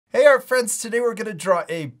Hey, our friends, today we're going to draw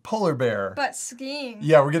a polar bear. But skiing.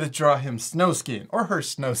 Yeah, we're going to draw him snow skiing, or her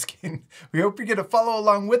snow skiing. We hope you're going to follow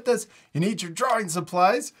along with us. You need your drawing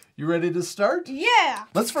supplies. You ready to start? Yeah.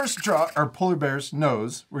 Let's first draw our polar bear's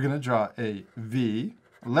nose. We're going to draw a V,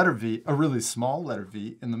 a letter V, a really small letter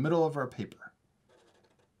V in the middle of our paper.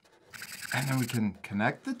 And then we can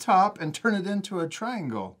connect the top and turn it into a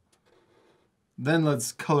triangle. Then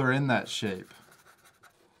let's color in that shape.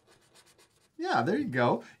 Yeah, there you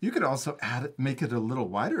go. You could also make it a little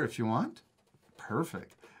wider if you want.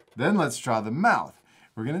 Perfect. Then let's draw the mouth.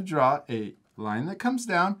 We're going to draw a line that comes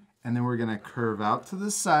down, and then we're going to curve out to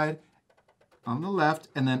the side on the left,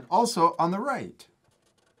 and then also on the right.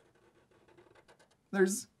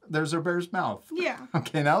 There's our bear's mouth. Yeah.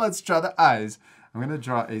 Okay, now let's draw the eyes. I'm going to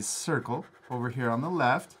draw a circle over here on the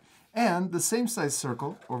left, and the same size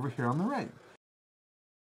circle over here on the right.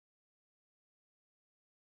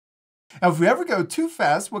 Now, if we ever go too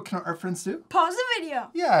fast, what can our friends do? Pause the video.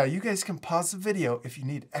 Yeah, you guys can pause the video if you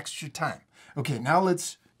need extra time. Okay, now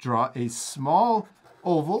let's draw a small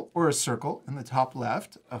oval or a circle in the top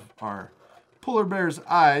left of our polar bear's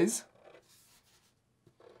eyes.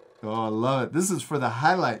 Oh, I love it. This is for the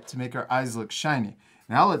highlight to make our eyes look shiny.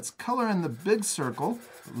 Now let's color in the big circle.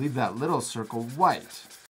 Leave that little circle white.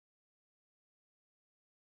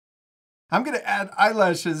 I'm going to add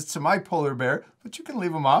eyelashes to my polar bear, but you can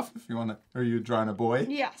leave them off if you want to. Are you drawing a boy?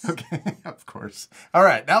 Yes. Okay, of course. All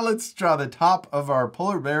right, now let's draw the top of our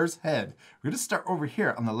polar bear's head. We're going to start over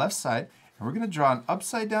here on the left side, and we're going to draw an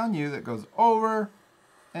upside down U that goes over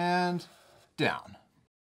and down.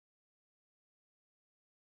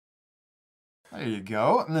 There you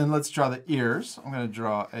go. And then let's draw the ears. I'm going to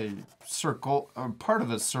draw a circle, or part of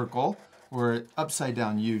a circle, or an upside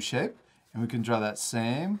down U shape. And we can draw that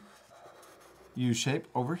same U shape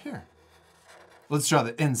over here. Let's draw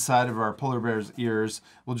the inside of our polar bear's ears.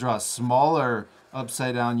 We'll draw smaller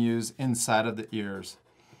upside down U's inside of the ears.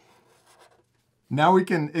 Now we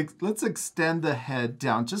can, let's extend the head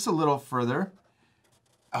down just a little further.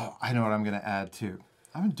 Oh, I know what I'm going to add too.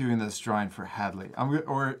 I'm doing this drawing for Hadley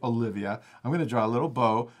or Olivia. I'm going to draw a little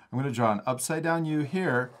bow. I'm going to draw an upside down U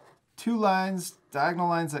here, two lines, diagonal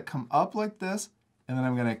lines that come up like this, and then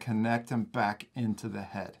I'm going to connect them back into the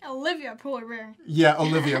head. Olivia polar bear. Yeah,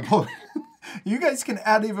 Olivia polar. You guys can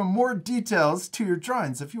add even more details to your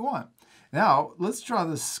drawings if you want. Now, let's draw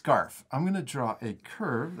the scarf. I'm going to draw a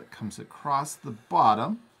curve that comes across the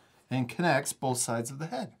bottom and connects both sides of the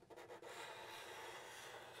head.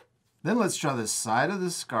 Then let's draw the side of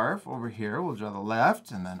the scarf over here. We'll draw the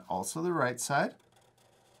left and then also the right side.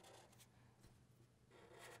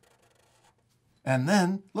 And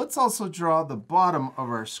then let's also draw the bottom of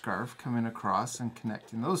our scarf coming across and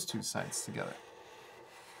connecting those two sides together.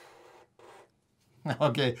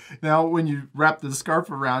 Okay, now when you wrap the scarf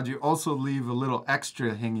around, you also leave a little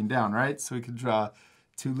extra hanging down, right? So we could draw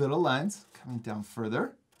two little lines coming down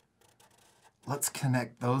further. Let's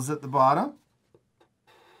connect those at the bottom.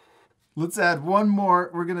 Let's add one more.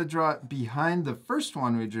 We're going to draw it behind the first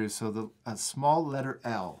one we drew, so a small letter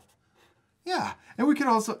L. Yeah, and we could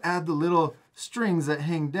also add the little strings that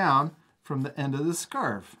hang down from the end of the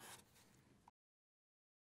scarf.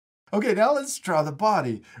 Okay, now let's draw the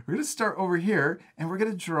body. We're going to start over here, and we're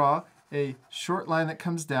going to draw a short line that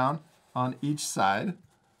comes down on each side.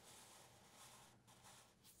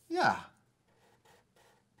 Yeah.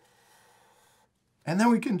 And then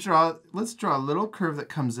we can draw, let's draw a little curve that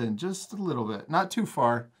comes in just a little bit, not too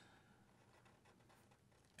far.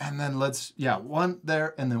 And then let's, yeah, one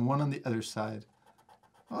there and then one on the other side.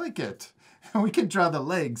 I like it. And we can draw the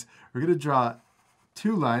legs. We're going to draw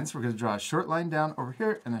two lines. We're going to draw a short line down over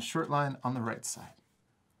here and a short line on the right side.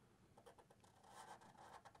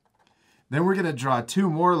 Then we're going to draw two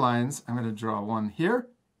more lines. I'm going to draw one here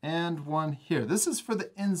and one here. This is for the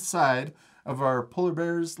inside of our polar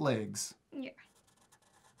bear's legs. Yeah.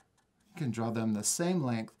 You can draw them the same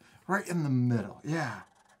length right in the middle. Yeah.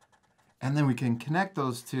 And then we can connect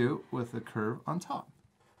those two with a curve on top.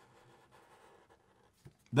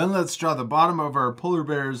 Then let's draw the bottom of our polar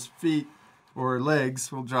bear's feet or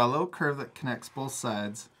legs. We'll draw a little curve that connects both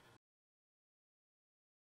sides.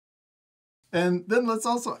 And then let's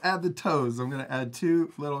also add the toes. I'm going to add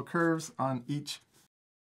two little curves on each.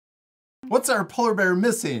 What's our polar bear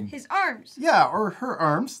missing? His arms. Yeah, or her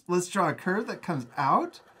arms. Let's draw a curve that comes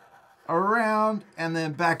out, around, and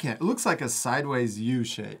then back in. It looks like a sideways U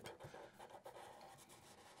shape.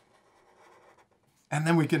 And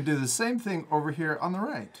then we can do the same thing over here on the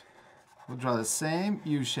right. We'll draw the same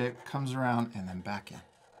U shape, comes around, and then back in.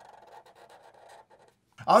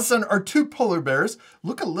 All of a sudden, our two polar bears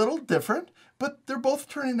look a little different, but they're both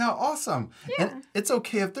turning out awesome. Yeah. And it's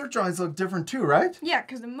okay if their drawings look different too, right? Yeah,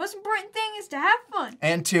 because the most important thing is to have fun.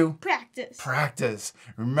 And to Practice. practice.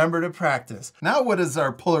 Remember to practice. Now what is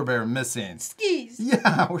our polar bear missing? Skis.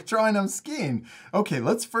 Yeah, we're drawing them skiing. Okay,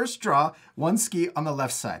 let's first draw one ski on the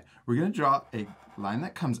left side. We're gonna draw a line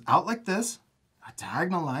that comes out like this, a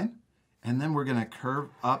diagonal line, and then we're gonna curve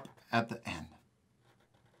up at the end.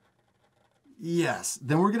 Yes,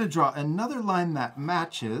 then we're gonna draw another line that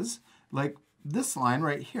matches like this line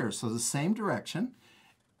right here. So the same direction.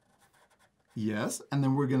 Yes, and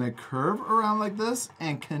then we're gonna curve around like this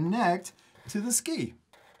and connect to the ski.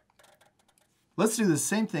 Let's do the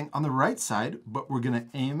same thing on the right side, but we're gonna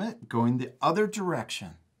aim it going the other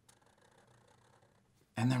direction.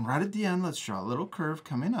 And then right at the end, let's draw a little curve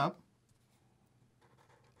coming up.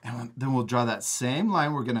 And then we'll draw that same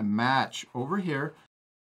line. We're gonna match over here.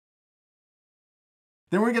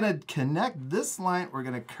 Then we're gonna connect this line. We're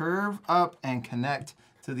gonna curve up and connect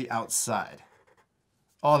to the outside.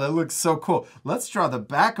 Oh, that looks so cool. Let's draw the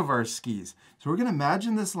back of our skis. So we're gonna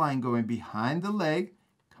imagine this line going behind the leg,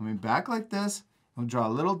 coming back like this. We'll draw a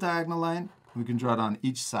little diagonal line. We can draw it on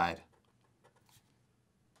each side.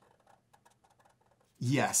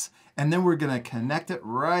 Yes, and then we're gonna connect it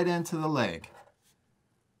right into the leg.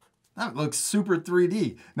 That looks super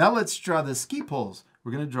 3D. Now let's draw the ski poles.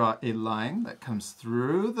 We're gonna draw a line that comes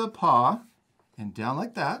through the paw and down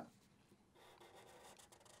like that.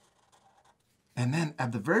 And then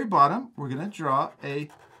at the very bottom, we're gonna draw a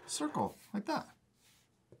circle like that.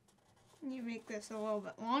 You make this a little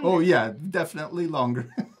bit longer. Oh yeah, definitely longer.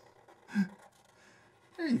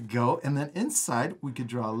 There you go. And then inside, we could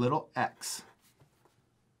draw a little X.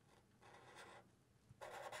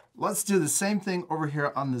 Let's do the same thing over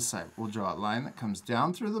here on this side. We'll draw a line that comes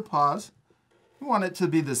down through the paws. We want it to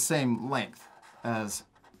be the same length as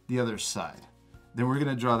the other side. Then we're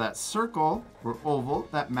gonna draw that circle or oval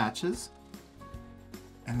that matches.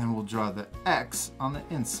 And then we'll draw the X on the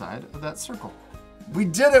inside of that circle. We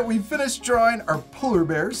did it! We finished drawing our polar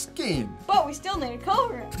bear skiing. But we still need to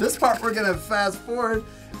color it. This part we're gonna fast forward.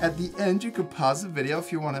 At the end, you can pause the video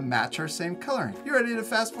if you wanna match our same coloring. You ready to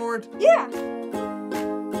fast forward? Yeah.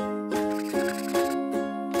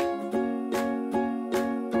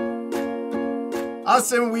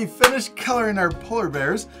 Awesome, we finished coloring our polar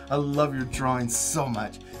bears. I love your drawing so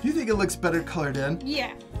much. Do you think it looks better colored in?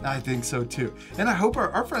 Yeah. I think so too. And I hope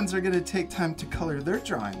our friends are gonna take time to color their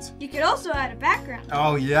drawings. You could also add a background.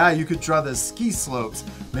 Oh yeah, you could draw the ski slopes,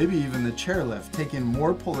 maybe even the chairlift, taking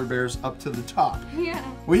more polar bears up to the top. Yeah.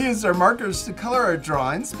 We used our markers to color our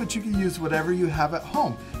drawings, but you can use whatever you have at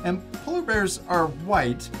home. And polar bears are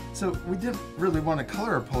white, so we didn't really want to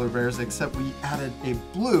color our polar bears, except we added a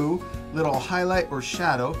blue little highlight or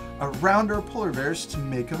shadow around our polar bears to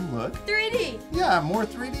make them look, 3D. yeah, more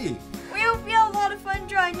 3D. We hope you had a lot of fun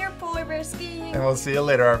drawing your polar bear skiing. And we'll see you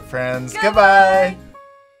later, our friends. Goodbye. Goodbye.